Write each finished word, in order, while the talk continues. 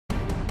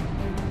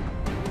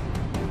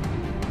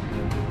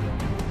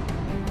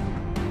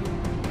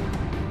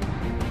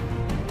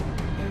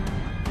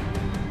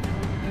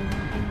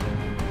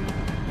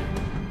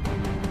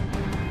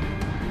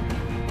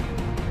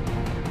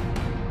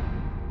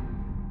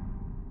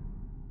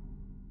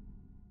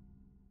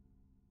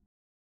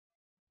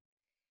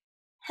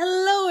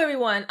Hello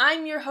everyone,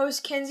 I'm your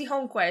host Kenzy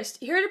Holmquest,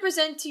 here to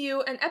present to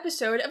you an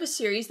episode of a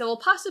series that will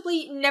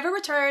possibly never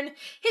return,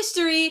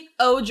 History,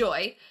 Oh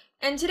Joy.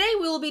 And today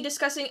we will be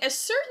discussing a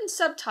certain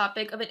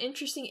subtopic of an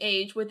interesting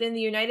age within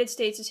the United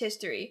States'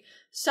 history.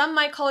 Some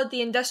might call it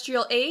the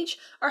Industrial Age,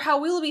 or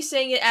how we will be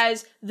saying it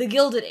as the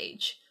Gilded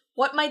Age.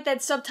 What might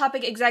that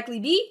subtopic exactly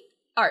be?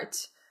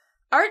 Art.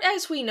 Art,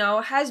 as we know,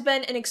 has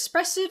been an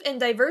expressive and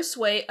diverse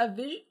way of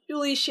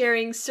visually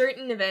sharing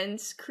certain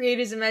events,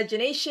 creators'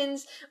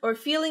 imaginations, or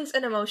feelings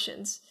and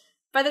emotions.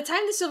 By the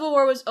time the Civil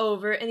War was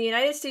over and the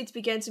United States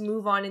began to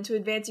move on into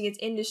advancing its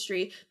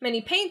industry,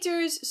 many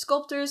painters,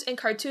 sculptors, and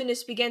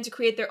cartoonists began to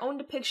create their own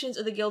depictions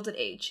of the Gilded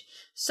Age.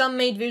 Some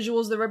made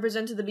visuals that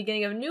represented the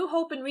beginning of new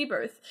hope and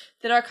rebirth,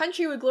 that our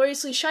country would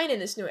gloriously shine in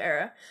this new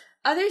era.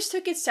 Others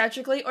took it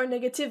satirically or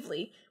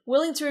negatively,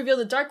 willing to reveal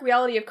the dark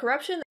reality of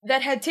corruption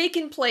that had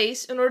taken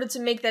place in order to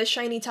make that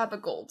shiny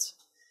topic gold.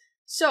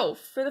 So,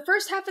 for the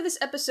first half of this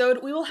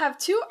episode, we will have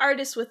two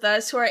artists with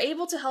us who are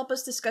able to help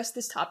us discuss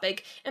this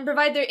topic and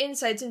provide their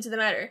insights into the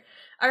matter.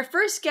 Our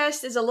first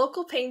guest is a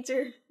local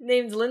painter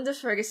named Linda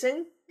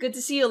Ferguson. Good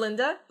to see you,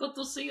 Linda. Good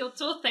to see you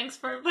too. Thanks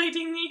for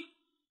inviting me.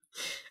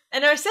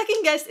 And our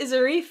second guest is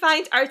a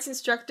refined arts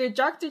instructor,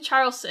 Dr.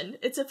 Charlson.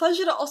 It's a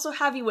pleasure to also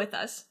have you with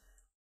us.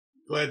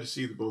 Glad to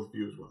see the both of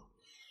you as well.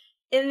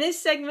 In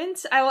this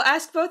segment, I will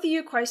ask both of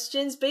you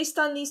questions based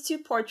on these two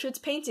portraits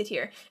painted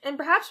here, and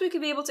perhaps we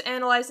could be able to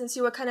analyze and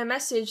see what kind of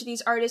message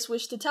these artists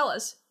wish to tell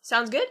us.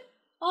 Sounds good?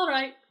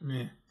 Alright.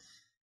 Meh.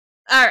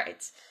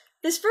 Alright.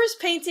 This first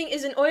painting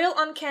is an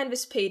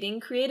oil-on-canvas painting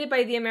created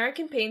by the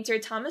American painter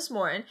Thomas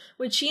Moran,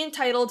 which he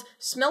entitled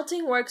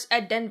Smelting Works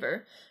at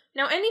Denver.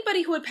 Now,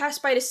 anybody who would pass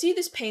by to see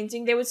this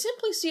painting, they would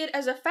simply see it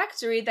as a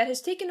factory that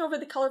has taken over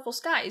the colorful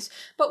skies.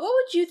 But what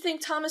would you think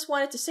Thomas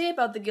wanted to say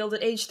about the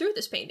Gilded Age through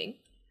this painting?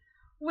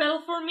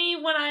 Well, for me,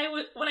 when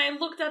I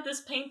looked at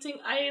this painting,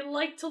 I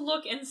like to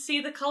look and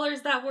see the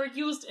colors that were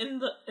used in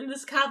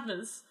this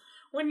canvas.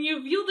 When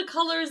you view the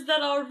colors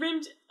that are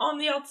rimmed on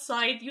the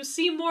outside, you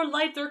see more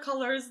lighter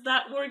colors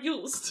that were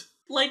used.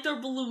 Lighter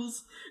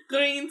blues,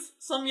 greens,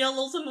 some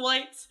yellows and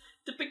whites,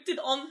 depicted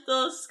on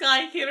the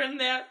sky here and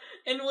there.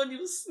 And when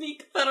you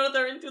sneak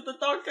further into the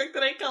darker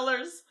grey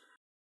colors,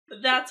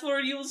 that were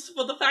used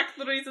for the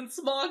factories and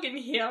smog in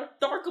here.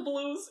 Dark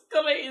blues,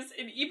 greys,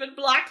 and even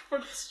black for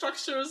the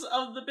structures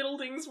of the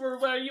buildings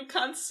where you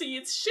can't see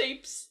its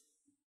shapes.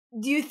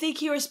 Do you think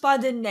he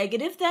responded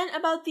negative then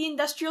about the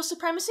industrial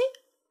supremacy?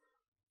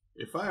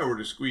 If I were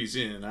to squeeze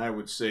in, I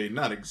would say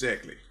not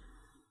exactly.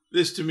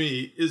 This to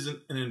me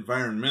isn't an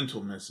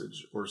environmental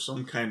message or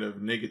some kind of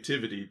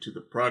negativity to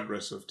the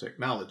progress of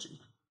technology.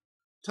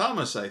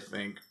 Thomas, I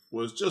think,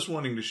 was just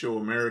wanting to show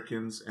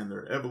Americans and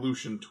their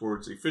evolution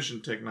towards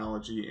efficient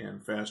technology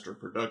and faster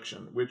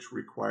production, which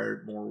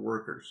required more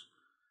workers.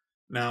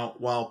 Now,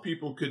 while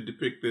people could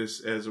depict this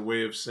as a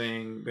way of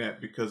saying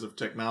that because of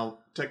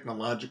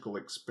technological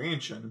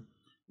expansion,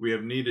 we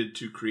have needed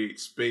to create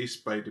space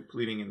by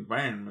depleting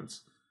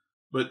environments,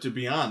 but to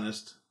be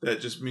honest, that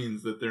just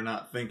means that they're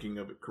not thinking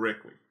of it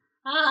correctly.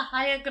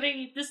 I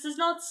agree. This does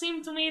not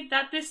seem to me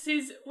that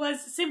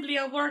was simply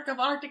a work of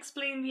art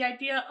explaining the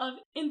idea of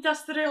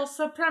industrial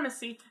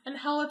supremacy and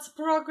how its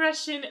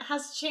progression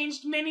has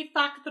changed many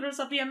factors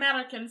of the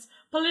Americans,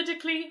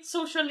 politically,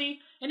 socially,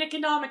 and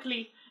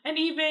economically, and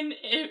even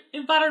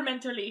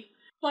environmentally.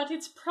 But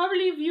it's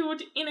probably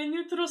viewed in a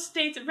neutral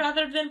state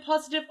rather than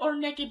positive or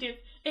negative.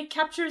 It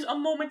captures a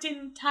moment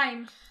in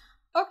time.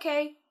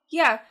 Okay,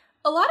 yeah.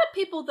 A lot of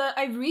people that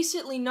I've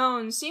recently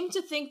known seem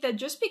to think that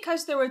just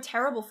because there were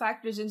terrible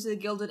factors into the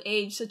Gilded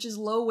Age, such as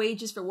low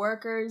wages for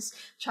workers,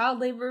 child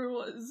labor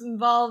was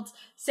involved,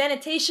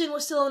 sanitation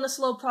was still in a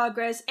slow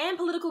progress, and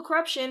political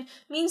corruption,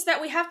 means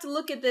that we have to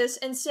look at this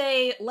and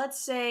say,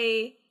 let's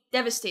say,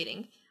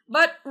 devastating.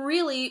 But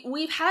really,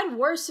 we've had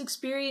worse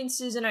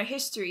experiences in our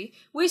history.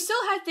 We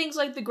still had things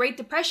like the Great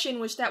Depression,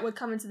 which that would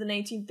come into the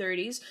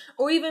 1930s,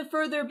 or even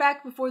further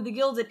back before the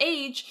Gilded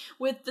Age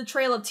with the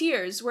Trail of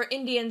Tears, where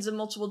Indians of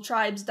multiple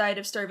tribes died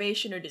of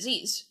starvation or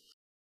disease.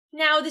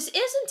 Now, this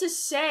isn't to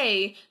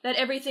say that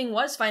everything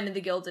was fine in the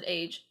Gilded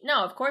Age.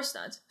 No, of course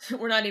not.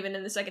 We're not even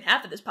in the second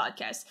half of this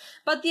podcast.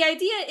 But the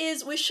idea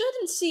is we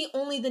shouldn't see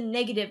only the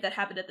negative that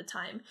happened at the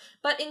time,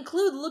 but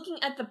include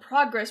looking at the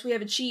progress we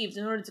have achieved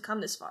in order to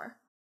come this far.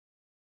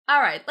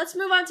 Alright, let's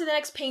move on to the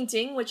next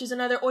painting, which is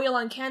another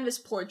oil-on-canvas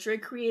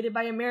portrait created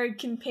by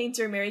American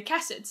painter Mary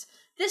Cassatt.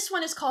 This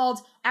one is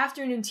called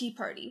Afternoon Tea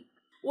Party.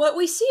 What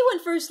we see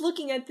when first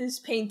looking at this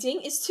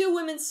painting is two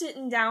women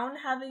sitting down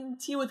having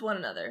tea with one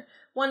another.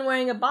 One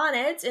wearing a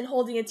bonnet and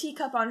holding a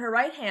teacup on her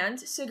right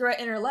hand, cigarette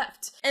in her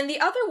left. And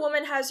the other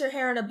woman has her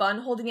hair in a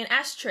bun holding an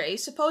ashtray,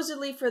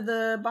 supposedly for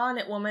the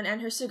bonnet woman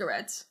and her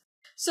cigarettes.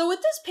 So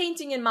with this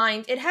painting in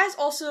mind, it has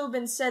also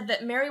been said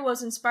that Mary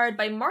was inspired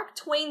by Mark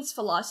Twain's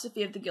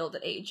philosophy of the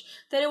Gilded Age,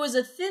 that it was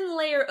a thin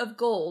layer of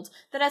gold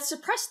that had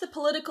suppressed the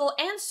political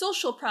and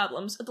social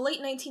problems of the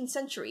late 19th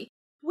century.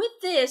 With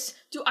this,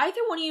 do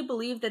either one of you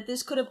believe that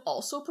this could have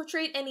also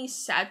portrayed any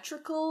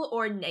satirical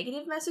or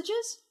negative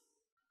messages?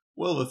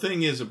 Well, the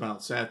thing is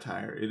about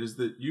satire, it is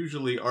that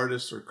usually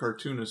artists or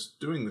cartoonists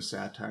doing the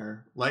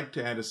satire like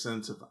to add a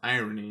sense of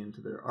irony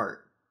into their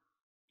art.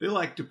 They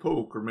like to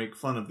poke or make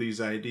fun of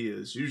these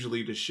ideas,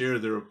 usually to share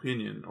their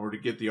opinion or to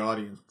get the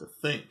audience to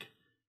think.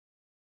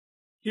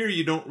 Here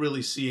you don't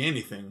really see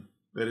anything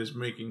that is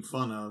making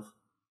fun of.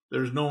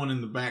 There's no one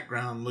in the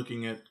background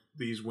looking at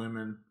these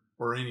women,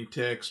 or any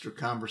text or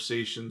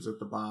conversations at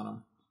the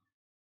bottom.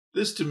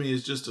 This to me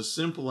is just a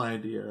simple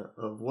idea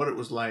of what it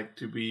was like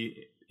to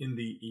be in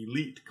the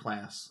elite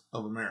class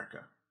of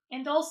America.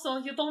 And also,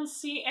 you don't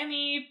see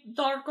any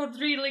dark or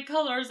dreary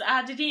colors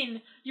added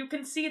in. You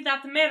can see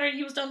that Mary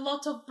used a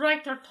lot of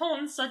brighter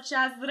tones such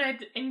as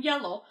red and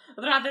yellow,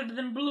 rather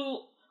than blue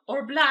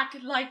or black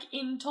like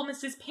in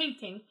Thomas's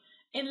painting.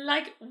 And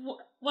like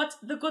what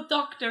the good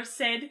doctor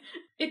said,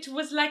 it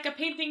was like a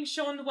painting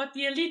showing what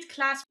the elite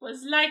class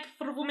was like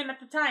for women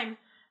at the time.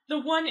 The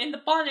one in the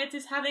bonnet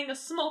is having a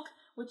smoke,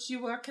 which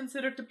you were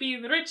considered to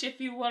be rich if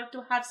you were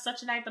to have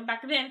such an item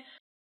back then,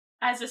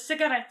 as a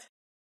cigarette.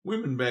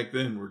 Women back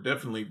then were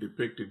definitely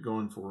depicted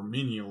going for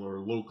menial or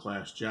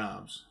low-class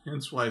jobs,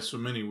 hence why so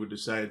many would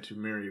decide to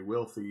marry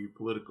wealthy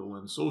political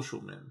and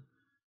social men.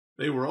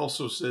 They were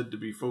also said to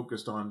be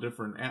focused on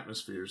different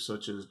atmospheres,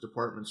 such as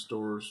department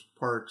stores,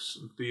 parks,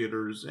 and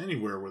theaters,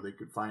 anywhere where they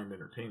could find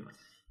entertainment.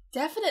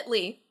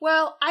 Definitely.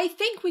 Well, I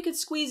think we could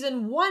squeeze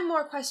in one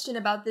more question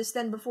about this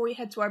then before we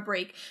head to our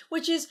break,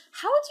 which is,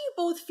 how do you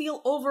both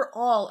feel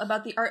overall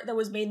about the art that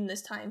was made in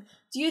this time?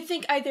 Do you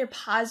think either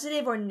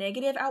positive or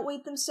negative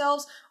outweighed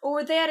themselves, or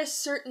were they at a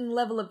certain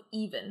level of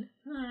even?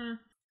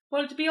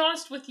 Well, to be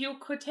honest with you,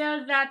 could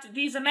tell that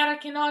these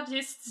American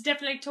artists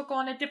definitely took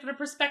on a different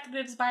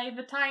perspectives by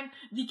the time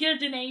the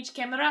Gilded Age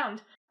came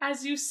around.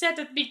 As you said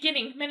at the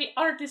beginning, many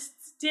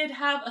artists did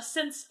have a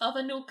sense of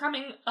a new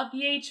coming of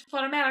the age for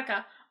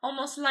America,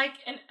 almost like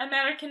an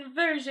American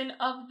version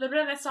of the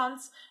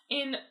Renaissance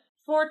in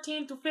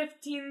 14 to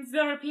 15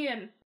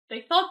 European.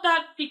 They thought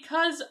that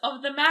because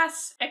of the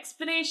mass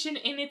expansion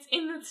in its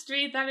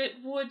industry that it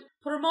would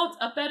promote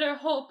a better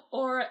hope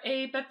or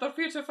a better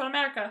future for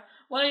America.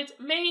 While it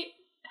may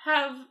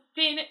have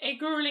been a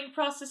grueling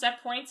process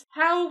at points,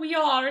 how we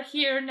are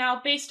here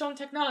now based on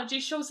technology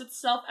shows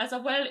itself as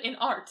well in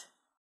art.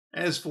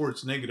 As for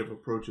its negative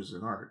approaches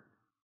in art,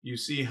 you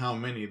see how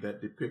many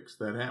that depicts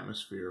that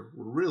atmosphere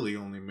were really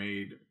only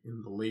made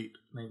in the late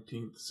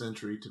 19th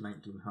century to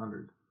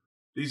 1900.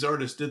 These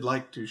artists did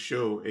like to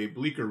show a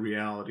bleaker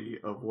reality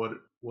of what it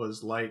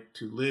was like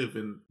to live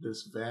in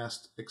this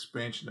vast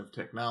expansion of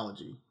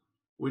technology,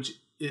 which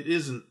it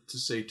isn't to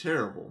say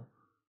terrible,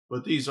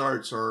 but these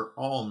arts are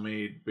all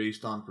made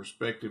based on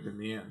perspective in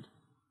the end.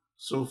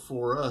 So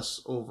for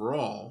us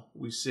overall,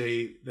 we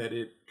say that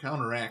it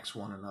counteracts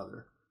one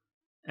another,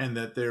 and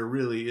that there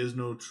really is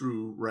no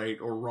true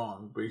right or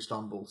wrong based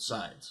on both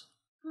sides.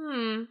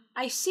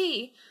 I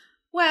see.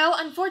 Well,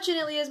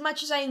 unfortunately, as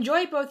much as I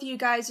enjoy both of you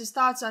guys'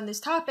 thoughts on this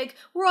topic,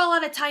 we're all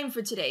out of time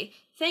for today.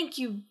 Thank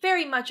you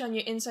very much on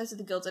your insights of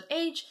the Gilded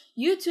Age.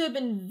 You two have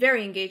been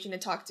very engaging to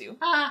talk to.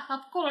 Of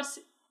course.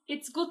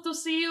 It's good to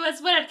see you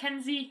as well,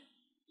 Kenzy.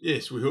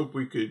 Yes, we hope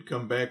we could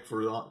come back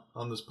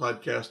on this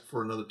podcast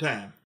for another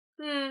time.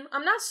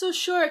 I'm not so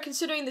sure,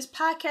 considering this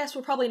podcast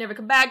will probably never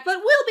come back, but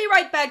we'll be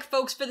right back,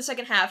 folks, for the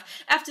second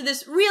half, after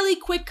this really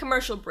quick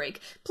commercial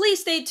break.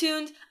 Please stay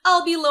tuned.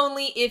 I'll be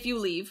lonely if you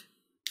leave.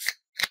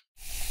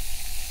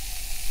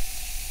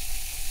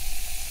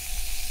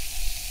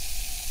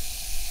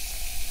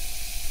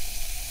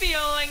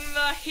 Feeling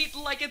the heat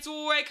like it's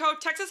Waco,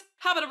 Texas?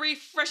 How about a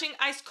refreshing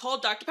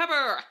ice-cold Dr.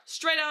 Pepper?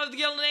 Straight out of the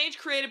Gilded Age,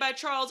 created by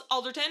Charles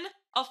Alderton,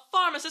 a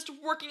pharmacist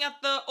working at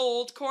the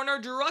old corner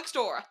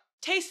drugstore.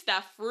 Taste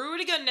that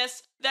fruity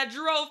goodness that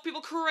drove people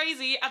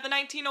crazy at the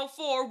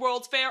 1904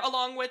 World's Fair,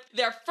 along with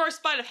their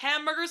first bite of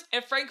hamburgers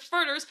and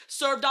frankfurters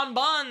served on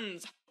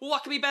buns.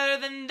 What could be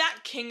better than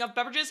that king of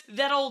beverages,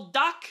 that old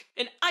Doc,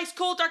 an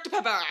ice-cold Dr.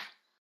 Pepper?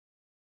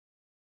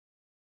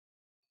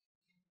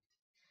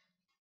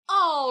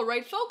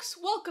 Alright, folks,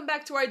 welcome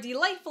back to our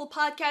delightful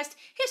podcast,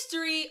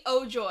 History,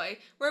 Oh Joy,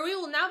 where we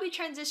will now be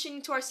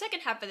transitioning to our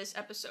second half of this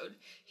episode.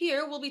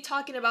 Here, we'll be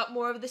talking about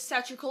more of the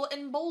satirical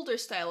and bolder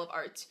style of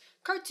art.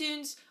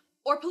 Cartoons,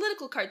 or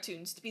political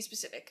cartoons, to be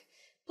specific.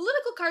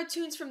 Political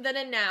cartoons from then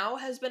and now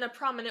has been a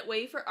prominent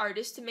way for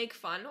artists to make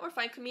fun or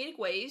find comedic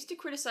ways to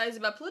criticize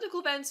about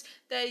political events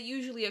that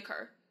usually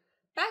occur.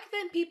 Back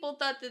then, people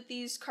thought that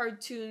these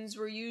cartoons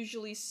were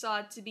usually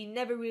sought to be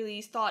never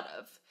really thought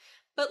of.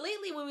 But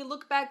lately, when we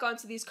look back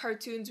onto these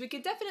cartoons, we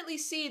could definitely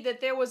see that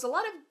there was a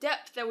lot of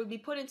depth that would be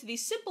put into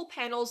these simple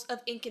panels of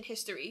ink and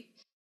history.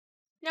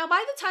 Now,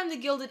 by the time the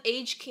Gilded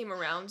Age came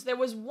around, there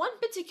was one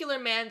particular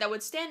man that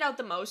would stand out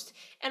the most,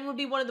 and would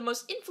be one of the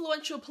most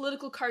influential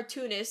political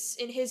cartoonists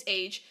in his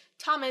age,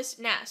 Thomas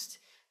Nast.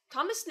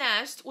 Thomas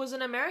Nast was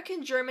an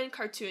American-German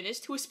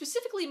cartoonist who was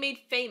specifically made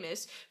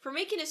famous for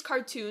making his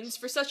cartoons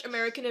for such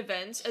American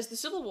events as the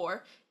Civil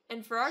War,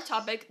 and for our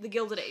topic, the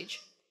Gilded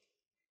Age.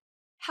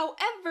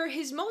 However,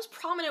 his most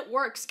prominent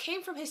works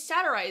came from his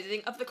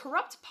satirizing of the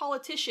corrupt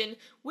politician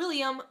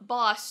William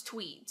Boss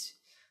Tweed.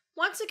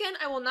 Once again,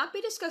 I will not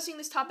be discussing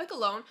this topic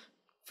alone,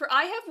 for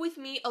I have with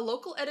me a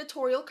local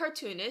editorial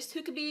cartoonist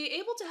who could be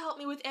able to help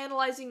me with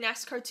analyzing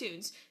Nast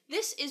cartoons.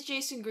 This is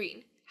Jason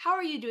Green. How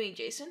are you doing,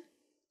 Jason?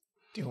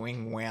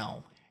 Doing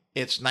well.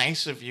 It's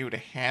nice of you to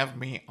have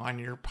me on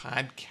your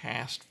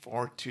podcast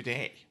for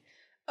today.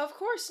 Of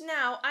course.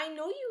 Now, I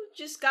know you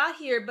just got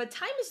here, but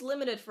time is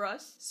limited for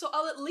us, so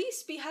I'll at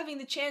least be having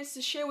the chance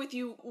to share with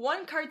you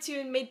one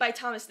cartoon made by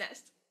Thomas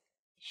Nast.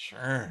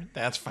 Sure,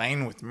 that's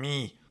fine with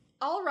me.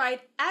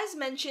 Alright, as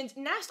mentioned,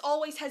 Nast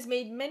always has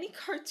made many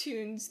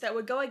cartoons that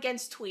would go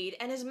against Tweed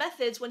and his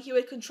methods when he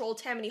would control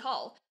Tammany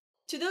Hall.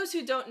 To those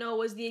who don't know,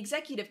 was the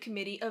executive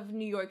committee of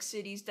New York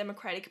City's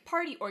Democratic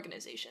Party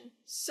organization.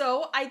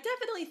 So, I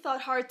definitely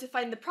thought hard to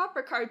find the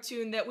proper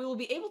cartoon that we will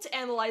be able to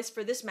analyze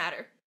for this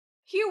matter.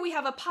 Here we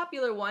have a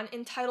popular one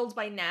entitled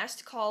by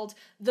Nast called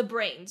The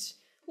Brains,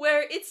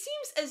 where it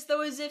seems as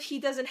though as if he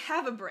doesn't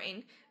have a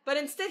brain, but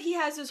instead he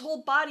has his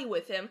whole body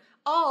with him,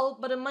 all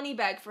but a money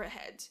bag for a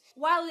head.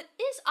 While it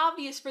is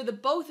obvious for the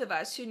both of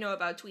us who know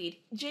about Tweed,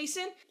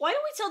 Jason, why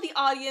don't we tell the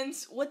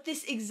audience what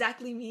this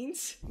exactly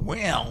means?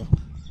 Well,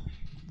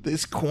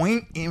 this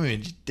quaint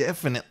image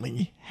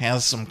definitely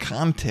has some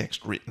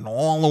context written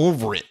all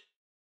over it.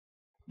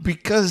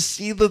 Because,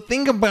 see, the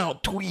thing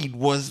about Tweed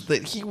was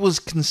that he was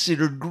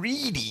considered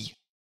greedy.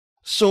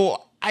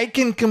 So I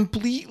can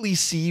completely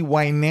see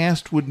why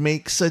Nast would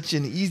make such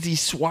an easy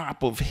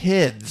swap of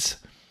heads.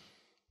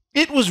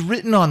 It was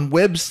written on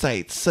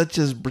websites such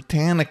as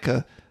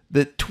Britannica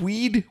that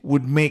Tweed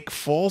would make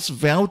false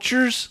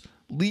vouchers,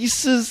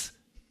 leases,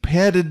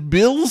 padded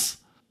bills.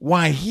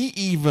 Why, he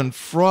even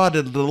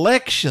frauded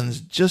elections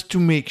just to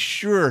make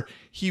sure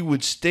he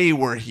would stay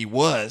where he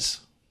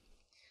was.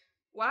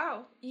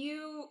 Wow,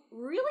 you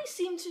really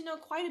seem to know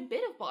quite a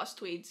bit of Boss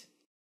Tweed.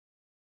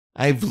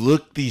 I've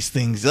looked these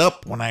things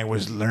up when I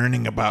was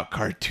learning about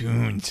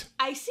cartoons.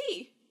 I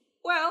see.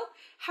 Well,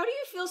 how do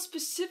you feel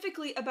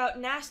specifically about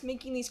Nast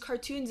making these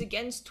cartoons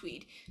against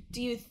Tweed?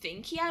 Do you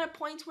think he had a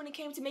point when it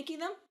came to making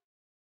them?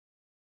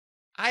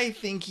 I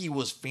think he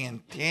was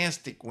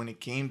fantastic when it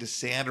came to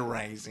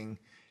satirizing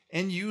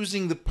and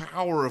using the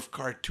power of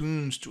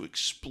cartoons to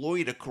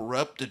exploit a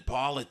corrupted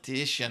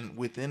politician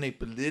within a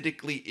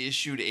politically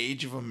issued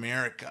age of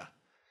America.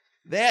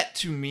 That,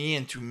 to me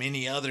and to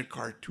many other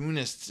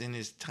cartoonists in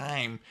his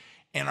time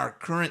and our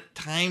current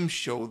time,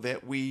 show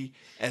that we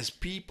as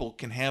people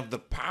can have the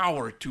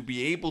power to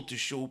be able to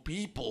show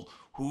people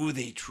who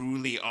they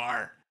truly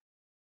are.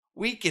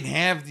 We can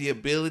have the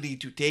ability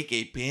to take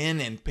a pen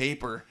and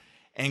paper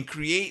and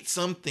create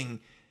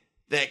something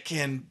that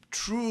can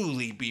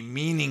truly be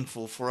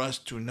meaningful for us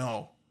to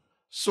know.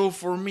 So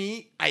for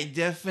me, I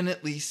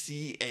definitely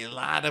see a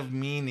lot of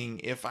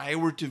meaning if I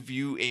were to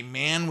view a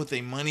man with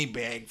a money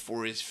bag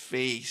for his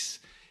face.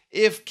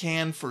 If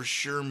can for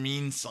sure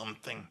mean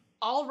something.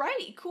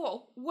 Alrighty,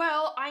 cool.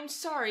 Well, I'm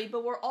sorry,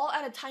 but we're all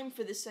out of time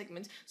for this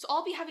segment, so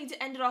I'll be having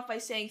to end it off by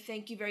saying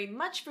thank you very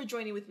much for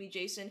joining with me,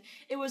 Jason.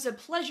 It was a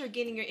pleasure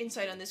gaining your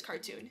insight on this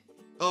cartoon.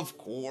 Of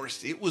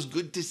course, it was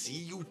good to see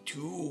you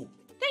too.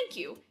 Thank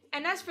you.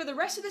 And as for the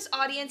rest of this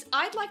audience,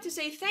 I'd like to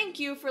say thank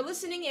you for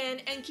listening in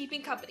and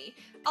keeping company.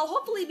 I'll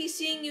hopefully be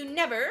seeing you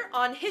never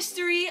on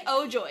History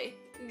Oh Joy.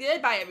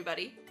 Goodbye,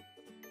 everybody.